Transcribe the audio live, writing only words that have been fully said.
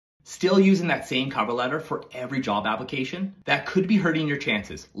still using that same cover letter for every job application, that could be hurting your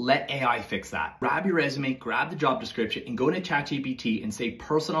chances. Let AI fix that. Grab your resume, grab the job description, and go into ChatGPT and say,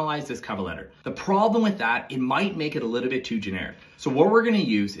 personalize this cover letter. The problem with that, it might make it a little bit too generic. So what we're gonna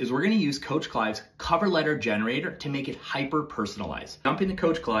use is we're gonna use Coach Clive's cover letter generator to make it hyper-personalized. Jump into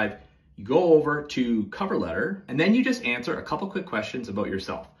Coach Clive, you go over to cover letter, and then you just answer a couple quick questions about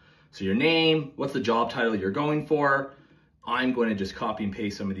yourself. So your name, what's the job title you're going for? I'm going to just copy and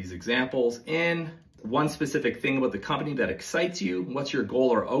paste some of these examples in. One specific thing about the company that excites you. What's your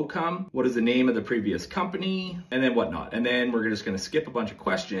goal or outcome? What is the name of the previous company? And then whatnot. And then we're just going to skip a bunch of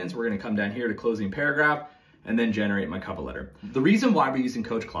questions. We're going to come down here to closing paragraph and then generate my cover letter. The reason why we're using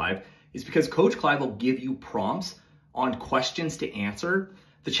Coach Clive is because Coach Clive will give you prompts on questions to answer.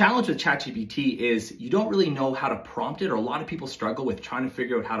 The challenge with ChatGPT is you don't really know how to prompt it, or a lot of people struggle with trying to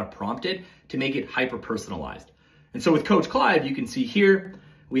figure out how to prompt it to make it hyper-personalized. And so with Coach Clive, you can see here,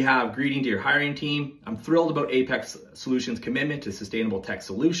 we have greeting to your hiring team. I'm thrilled about Apex Solutions' commitment to sustainable tech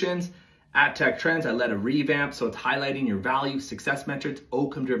solutions. At Tech Trends, I led a revamp, so it's highlighting your value, success metrics,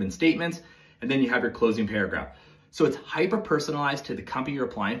 outcome-driven statements, and then you have your closing paragraph. So it's hyper-personalized to the company you're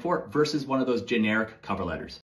applying for versus one of those generic cover letters.